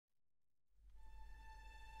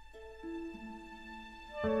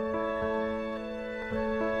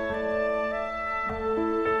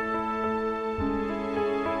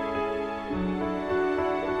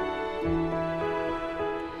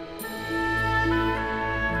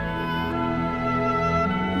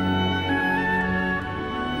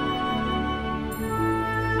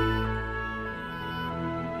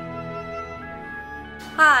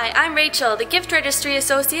Hi, I'm Rachel, the Gift Registry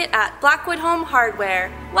Associate at Blackwood Home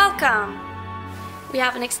Hardware. Welcome! We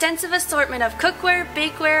have an extensive assortment of cookware,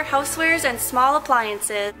 bakeware, housewares, and small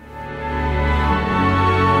appliances.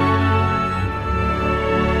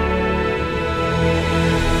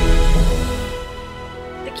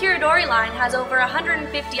 The Curadori line has over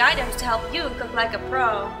 150 items to help you cook like a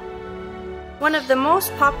pro. One of the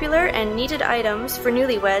most popular and needed items for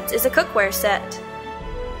newlyweds is a cookware set.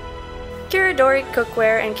 Curadori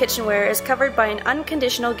cookware and kitchenware is covered by an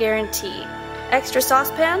unconditional guarantee. Extra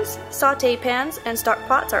saucepans, sauté pans, and stock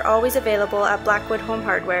pots are always available at Blackwood Home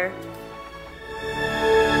Hardware.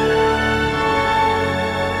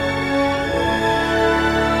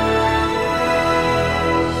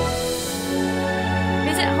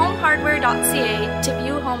 Visit homehardware.ca to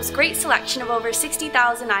view Home's great selection of over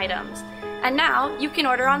 60,000 items. And now you can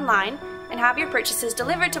order online and have your purchases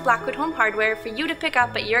delivered to Blackwood Home Hardware for you to pick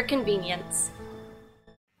up at your convenience.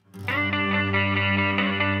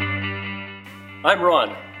 I'm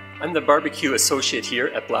Ron. I'm the barbecue associate here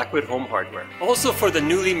at Blackwood Home Hardware. Also for the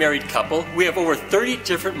newly married couple, we have over 30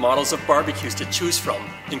 different models of barbecues to choose from,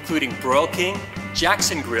 including Broil King,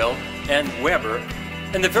 Jackson Grill, and Weber,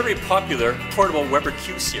 and the very popular portable Weber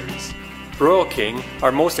Q series. Broil King,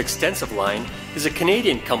 our most extensive line, is a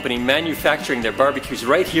Canadian company manufacturing their barbecues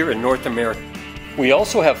right here in North America. We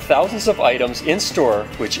also have thousands of items in store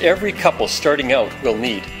which every couple starting out will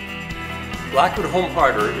need. Blackwood Home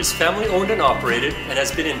Hardware is family owned and operated and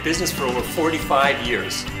has been in business for over 45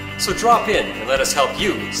 years. So drop in and let us help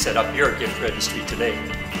you set up your gift registry today.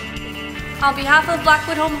 On behalf of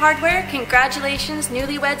Blackwood Home Hardware, congratulations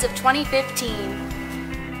newlyweds of 2015.